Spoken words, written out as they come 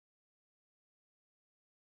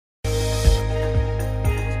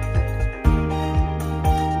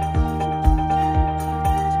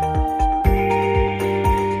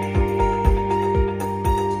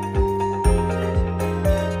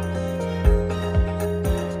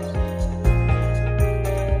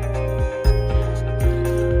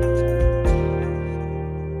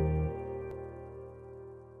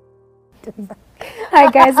Hi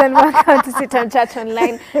guys and welcome to Sit and Chat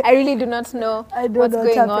Online. I really do not know what's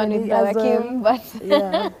going on with Brother Kim, but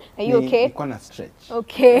are you okay? You're gonna stretch.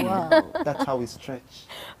 Okay. Wow. That's how we stretch.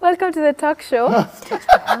 Welcome to the talk show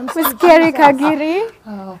with Kerry Kagiri,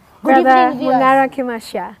 Brother Mungara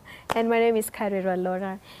Kimasha, and my name is Karirwa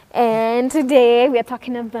Laura. And today we are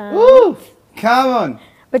talking about... Woo! Come on.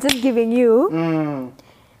 We're just giving you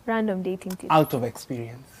random dating tips. Out of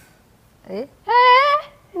experience. Eh?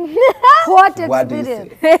 What What do you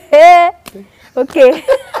experience? say? Okay.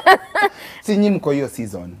 Si nyinyi mko hiyo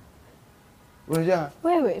season. Unajua?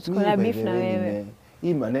 Wewe, tuko na beef na wewe.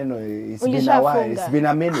 Hii maneno it's been a while. It's been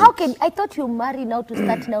a minute. How can I thought you married now to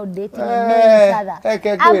start now dating and knowing each other?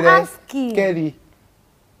 Okay, I'm asking. Kerry,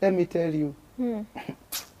 let me tell you.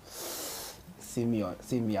 See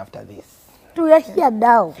me after this. We are here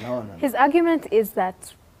now. No. His argument is that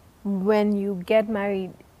when you get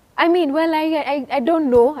married, I mean, well, I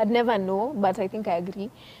don't know, I'd never know, but I think I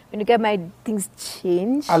agree. When you get married, things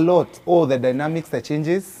change. A lot. Oh, the dynamics that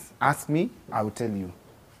changes, ask me, I will tell you.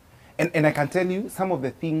 And I can tell you some of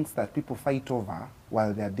the things that people fight over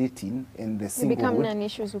while they're dating in the They become singlehood.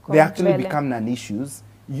 non-issues. They actually become non-issues.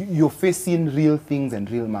 You're facing real things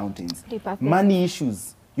and real mountains. Deeper things. Money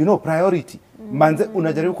issues, you know, priority. Manze,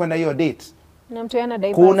 unajaribu kwenda hiyo date. Na mtu yana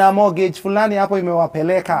diapers. Kuna mortgage fulani hapo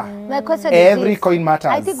imewapeleka. My question Every is this. coin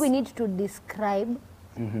matters. I think we need to describe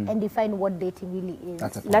and define what dating really is.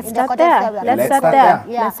 That's a point. Let's In the start context there. of- Let's Let's start start there.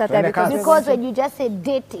 there. Yeah. Let's start there Because when you just say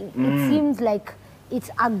dating, it seems like it's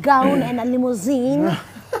a gown and a limousine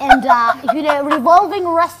and you know, revolving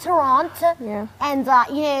restaurant Yeah. and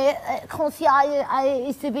you know,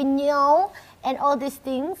 concierge souvenir and all these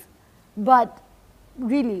things. But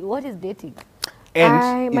really, what is dating?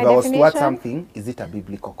 And my if I was to add definition- something, is it a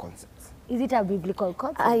biblical concept? Is it a biblical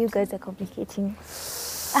concept? You guys are complicating.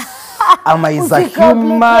 Ama is a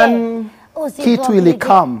human kitu ili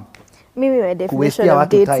come. Maybe my definition Kuwestia of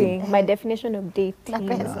watu dating, my definition of dating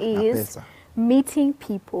pesa. is Pesa. meeting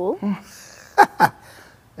people.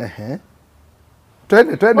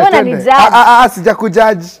 Twende. Mbona ni judge? Sija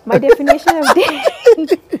kujudge. My definition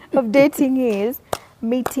of dating is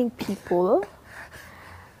meeting people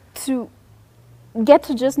to get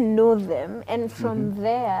to just know them, and from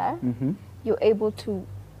there you're able to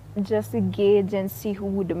just gauge and see who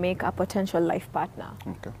would make a potential life partner.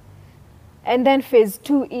 Okay. And then phase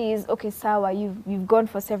 2 is, okay, Sawa, you've gone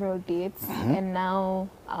for several dates, and now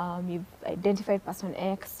you've identified person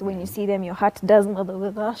X. When you see them, your heart does mother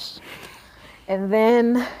with us. And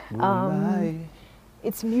then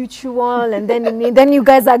it's mutual, and then you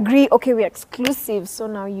guys agree, okay, we're exclusive, so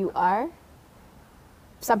now you are.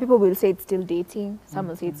 Some people will say it's still dating, some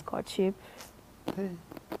will say it's courtship.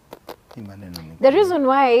 The reason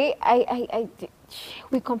why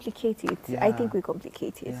we complicate it, I Yeah. think we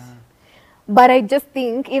complicate it. Yeah. But I just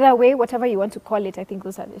think, either way, whatever you want to call it, I think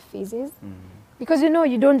those are the phases. Because, you know,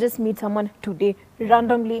 you don't just meet someone today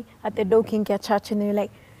randomly at the Dokinkia church and you're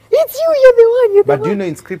like, it's you, you're the one, you're the But one. do you know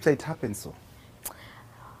in scripture it happens so?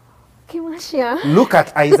 Kimashia. Look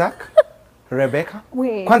at Isaac, Rebecca.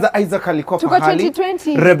 Wait. Kwanza Isaac alikuwa Tuko pahali.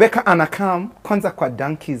 2020. Rebecca anakam kwanza kwa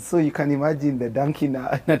donkeys. So you can imagine the donkey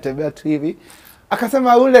na natembea tu hivi.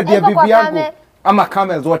 Akasema ule ndiye Eko kwa bibi yangu. kame. Ama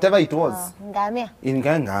camels, whatever it was. Ngamia.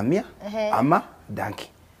 Inga ngamia Ehe. ama donkey.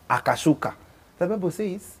 Akashuka. The Bible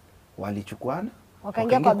says walichukuana.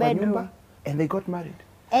 Wakaingia kwa bedroom. nyumba, and they got married.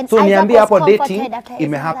 And So Isaac niambie was hapo comforted dating after his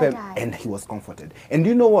imehappen father died. and he was comforted. And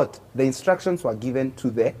you know what? The instructions were given to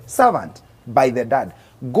the servant by the dad.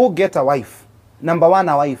 Go get a wife. Number one,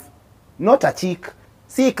 a wife. Not a chick.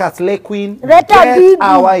 See a slay queen. Get a Get bibi.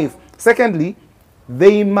 a wife. Secondly,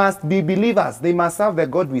 they must be believers. They must serve the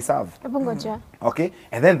God we serve. Hebu ngoja. Okay?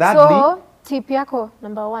 And then thirdly, So, tip yako,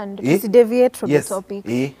 number 1, Eh? to deviate from yes. the topic.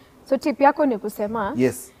 So, So, tip yako ni kusema,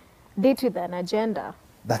 yes. date with an agenda.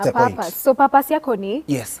 That's a a point. purpose. So, purpose yako ni,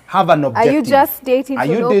 Yes. Have an objective. you just dating Are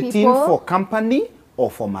to you know dating people? for company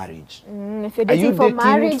or for marriage? If you're Are you dating for dating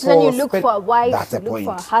marriage, then you for look spend- for a wife, That's you a look point.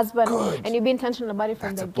 for a husband, Good. and you be intentional about it from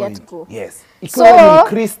That's the a point. get-go. Yes. So- Ikiwa ni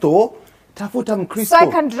Mkristo, tafuta Mkristo. So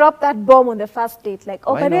I can drop that bomb on the first date, like,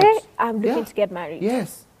 oh, Why but not? I'm looking Yeah. to get married.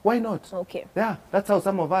 Yes. Why not? Okay. Yeah. That's how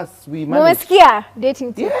some of us, we manage. Umesikia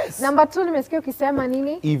dating tip. Yes. Number 2, nimesikia ukisema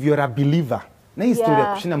nini? If you're a believer, na hii story ya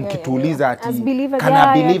Yeah, kushinda yeah, mkituuliza yeah. As ati believers, can yeah,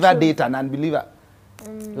 a yeah, believer true. date an unbeliever?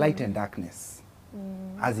 Light and darkness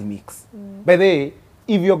as a mix. By the way,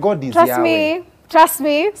 if your God is Yahweh, Trust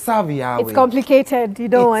me, serve Yahweh. it's complicated. You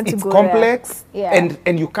don't want to It's go complex, there. Yeah.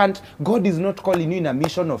 and you can't. God is not calling you in a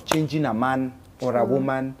mission of changing a man or a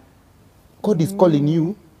woman. God is calling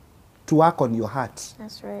you to work on your heart.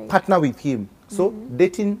 That's right. Partner with Him. So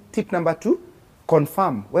dating tip number 2,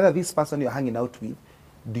 confirm whether this person you're hanging out with,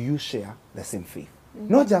 do you share the same faith?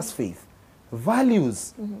 Not just faith,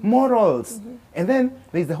 values, morals. And then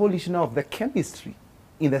there's the whole issue now of the chemistry,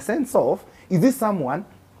 in the sense of, is this someone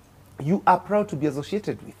you are proud to be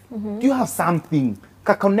associated with? Do you have something,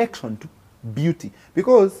 a connection to beauty?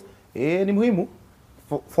 Because ni muhimu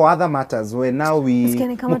for other matters, where now we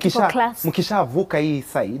Msikiani kama tuko class. mkisha vuka hii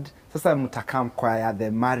side, sasa mtakam kwa the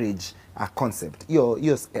marriage concept. Hiyo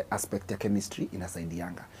aspect ya chemistry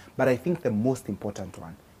inasaidianga. But I think the most important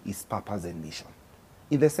one is purpose and mission.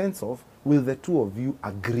 In the sense of, will the two of you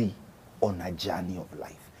agree on a journey of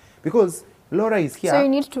life? Because Laura is here. So you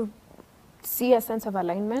need to see a sense of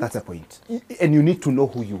alignment. That's the point. And you need to know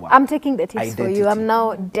who you are. I'm taking the tips for you. Identity. I'm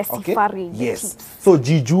now Okay? deciphering the Yes. tips. So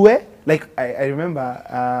jijue, like I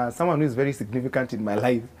remember someone who is very significant in my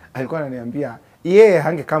life, alikuwa ananiambia,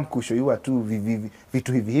 hangekam kushoiwa tu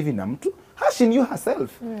vitu hivi na mtu. She knew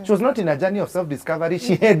herself. She was not in a journey of self-discovery.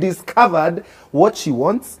 She had discovered what she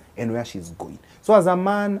wants and where she's going. So as a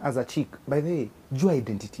man, as a chick, by the way, jua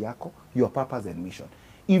identity yako, your purpose and mission.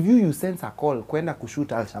 If you sense a call, kwenda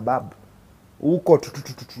kushoot Al-Shabaab, uko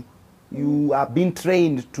you are being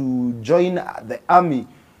trained to join the army,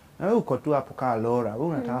 na wewe uko tu hapo kama Laura, wewe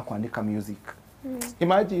unataka kuandika music.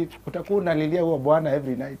 Imagine utakuwa unalilia huo bwana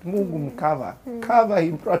every night, Mungu mcover, cover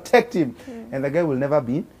him, protect him, and the guy will never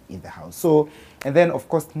be in the house. So, and then of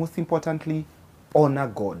course, most importantly, honor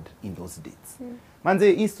God in those dates.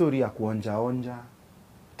 Manze, history ya kuonja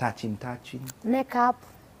touching, Neck up.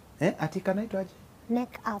 ati kanaitwaje?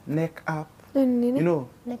 Neck up. Neck up. Nini? You know,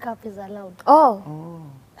 Neck up is allowed. Oh.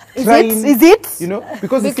 trying, Is it? you know,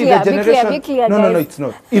 because Be you see clear, the be clear, generation. be clear, no, guys. it's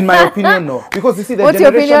not. In my opinion, no. Because you see the What's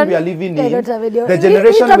your generation opinion? we are living I in, don't have video. the You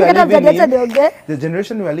generation talk we are about living the in, data, okay? the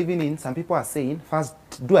generation we are living in, some people are saying, first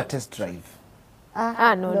do a test drive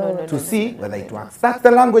No. to see whether it works. That's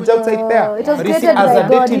the language outside there. It was But you see, created as by a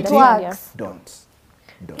God, dating it team, works. don't.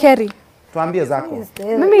 Kerry. Tuambie zako.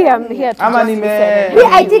 Maybe I'm here to Ama just nime- listen.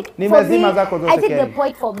 Yeah, I think for me, Nimezima zako zote I think the Kerry.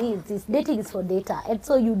 point for me is this: dating is for data, and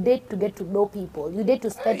so you date to get to know people. You date to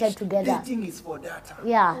spend time together. Dating is for data.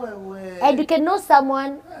 Yeah, and you can know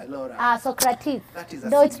someone. Laura. Socrates. That is a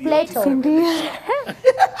No, it's symbiotic Plato.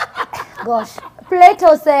 Gosh,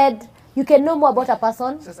 Plato said you can know more about a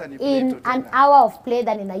person Sasa ni in Plato an tena. hour of play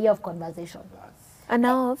than in a year of conversation. An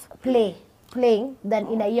hour of. Playing than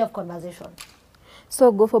in a year of conversation. So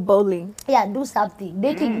go for bowling. Yeah, do something.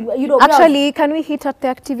 Dating, you know. Actually, can we hit up the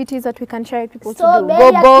activities that we can share with people So to do?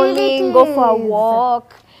 many Go bowling, go for a activities.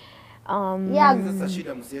 walk. Yeah, Sasa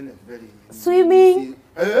shida msiende very swimming.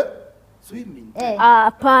 Swimming.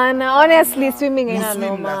 Hapana, honestly, swimming ina Swim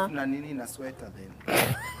noma. na nini na sweater then.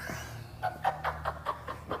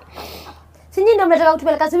 Sinyi ndio mnataka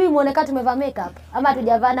kutupeleka swimming muonekane tumevaa makeup ama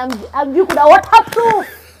hatujavaa na mjuu kuna waterproof.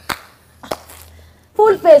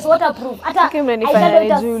 Full face waterproof. Hata Okay, mnanifanya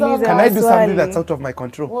nijiulize. Can I do Swali. something that's out of my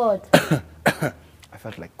control? What? I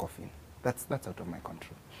felt like coughing. That's out of my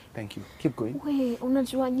control. Thank you. Keep going. Wait,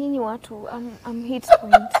 unajua nyinyi watu, I'm hit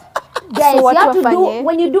point. Guys, you what have to wafanye? do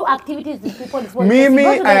when you do activities with people. It's what Mimi, you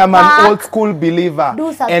go to I the am park. an old school believer.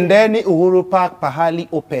 Do something. And then Uhuru Park pahali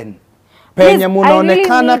open. Please, Penye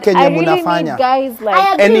munaonekana kenye munafanya. Guys, like,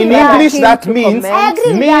 I agree And in with that. English that To means comment. I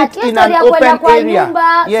agree with meet that. Yes, in an story ya kwenda open kwa area.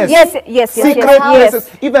 nyumba. Yes. Secret yes. places.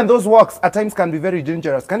 Even those walks at times can be very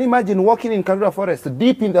dangerous. Can you imagine walking in Karura Forest,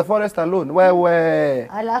 deep in the forest alone? Where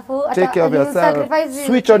Alafu take care of you yourself. sacrifice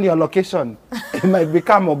Switch on your location. It might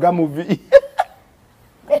become Oga movie.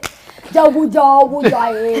 jabu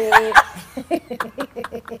jae.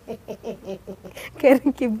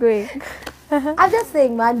 Can keep going. I'm just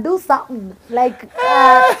saying, man, do something. Like,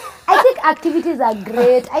 I think activities are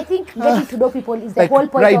great. I think getting to know people is the Like whole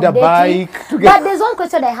point ride of a dating. bike together. But there's one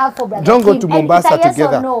question I have for Brother Don't go Kim, to and it's Mombasa a yes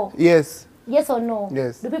together. Or no? Yes. Yes or no?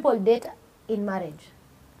 Yes. Do people date in marriage?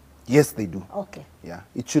 Yes, they do. Okay. Yeah.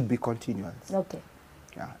 It should be continuous. Okay.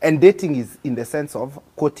 Yeah. And dating is in the sense of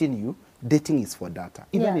quoting you, dating is for data.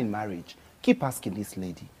 Even Yeah. in marriage, keep asking this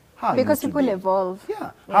lady, how are Because you people today? evolve.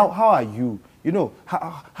 Yeah. How are you? You know,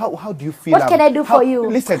 how do you feel? What can I do for you?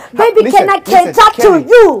 Listen. Baby, listen, can I listen, catch up to Kelly,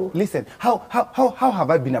 you? Listen. How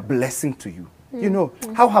have I been a blessing to you? You know,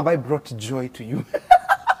 how have I brought joy to you?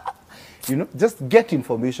 You know, just get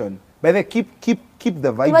information. But then keep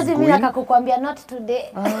the vibes Imagine me going. nakakukwambia not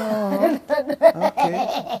today. Okay.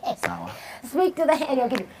 Sawa. Speak to the hand.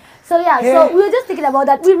 Okay. So yeah, so we were just thinking about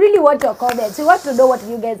that. We really want your comments. We want to know what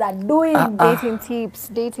you guys are doing.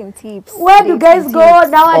 Dating tips. Where do guys go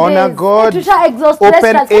nowadays? Honor God, Tusha exhaust open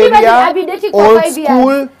restaurants. Can you imagine, area, I've been dating for old 5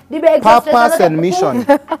 school, years. Nime-exhaust purpose restaurants. and mission.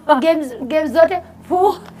 Games zote.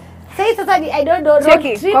 Fu. Say sasa I don't know.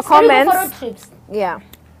 Cheki, Road trips. kwa Can we go for comments. road trips? Yeah.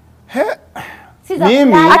 Si Siza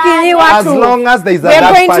Mimi, kulala. Aki, as watu. long as there is a We're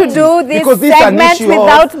third going to party, do this because this is an segment issue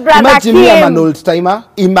without of, Brother imagine me, I'm an Kim. old timer,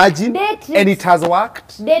 imagine, Day trips. and it has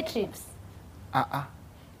worked. Day trips.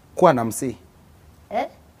 Kuwa na msee.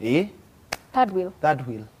 Eh? Third wheel. Third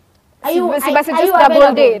wheel. Are you, Basi are just you double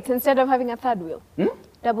available? date instead of having a third wheel.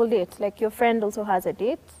 Double date. Like your friend also has a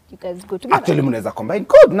date. You guys go together. Actually mnaweza combine.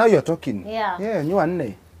 God, now you're talking. Yeah. Yeah, nyi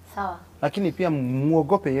wanne. Sawa. Lakini pia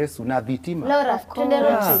muogope Yesu na dhitima. Laura, twende road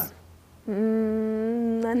Yeah. trip.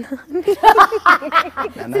 Nana.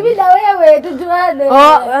 Sibi na wewe tujuane.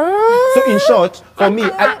 So in short, for me,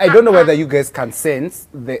 I don't know whether you guys can sense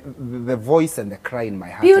the voice and the cry in my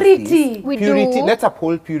heart. is Purity. this. We Purity. do. Let's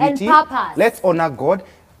uphold purity. And purpose. Let's honor God.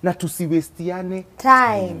 Na tusiwestiane.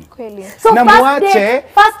 Time. Kweli. So Na muache-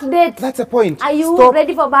 first date. That's a point. Are you Stop.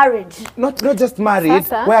 ready for marriage? Not just married.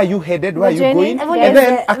 Sasa. Where are you headed? Where are you Jenny, going? everyone And is-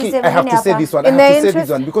 then, Aki, I have to say this one. I In have the to say this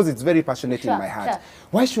interest- one because it's very passionate Sure, in my heart. sure.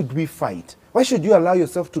 Why should we fight? Why should you allow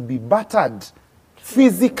yourself to be battered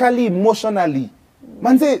physically, emotionally?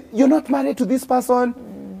 Manze, you're not married to this person.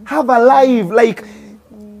 Have a life. Like,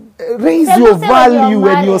 raise Say your when you're value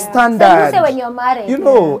and your married. standard. Say when you're married. You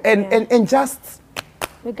know, and just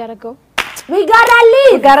We gotta go. We gotta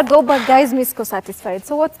We leave. gotta go, but guys, Miss ko satisfied.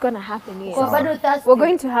 So what's gonna happen is Kwa bado thirsty. we're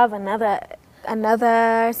going to have another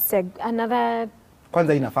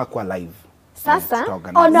kwanza inafaa kuwa live. Sasa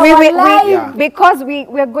Tutaorganize. Oh, no. we, live. Yeah. because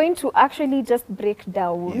we're going to actually just break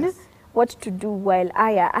down Yes. what to do while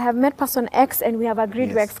I have met person X and we have agreed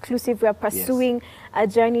we're Yes. exclusive. We're pursuing a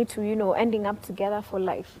journey to ending up together for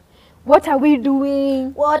life. What are we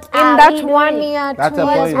doing What in are that we 1 doing? year, That's 2 a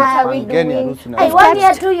years? point. What are we Pangeni doing? harusi na Hey, We've 1 touched-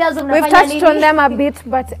 year, 2 years We've unafanya touched nini? on them a bit,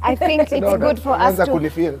 but I think it's No, good for us unaanza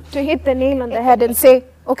kunifeel. to hit the nail on the head and say,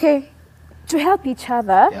 okay, to help each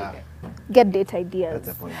other Yeah. get date ideas. That's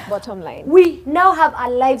the point. Bottom line. We now have a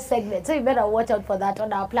live segment, so you better watch out for that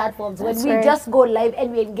on our platforms when That's we right. just go live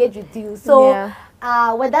and we engage with you. So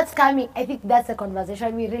Yeah. when that's coming, I think that's a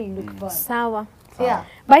conversation we really look for. Sawa. Yeah.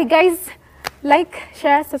 Bye, guys. Like,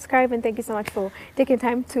 share, subscribe, and thank you so much for taking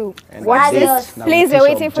time to And watch Adios. this. na Please, we're motisha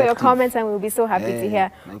waiting for your objective. comments, and we'll be so happy to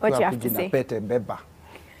hear Na what ikiwa you have to kuji na say. pete beba.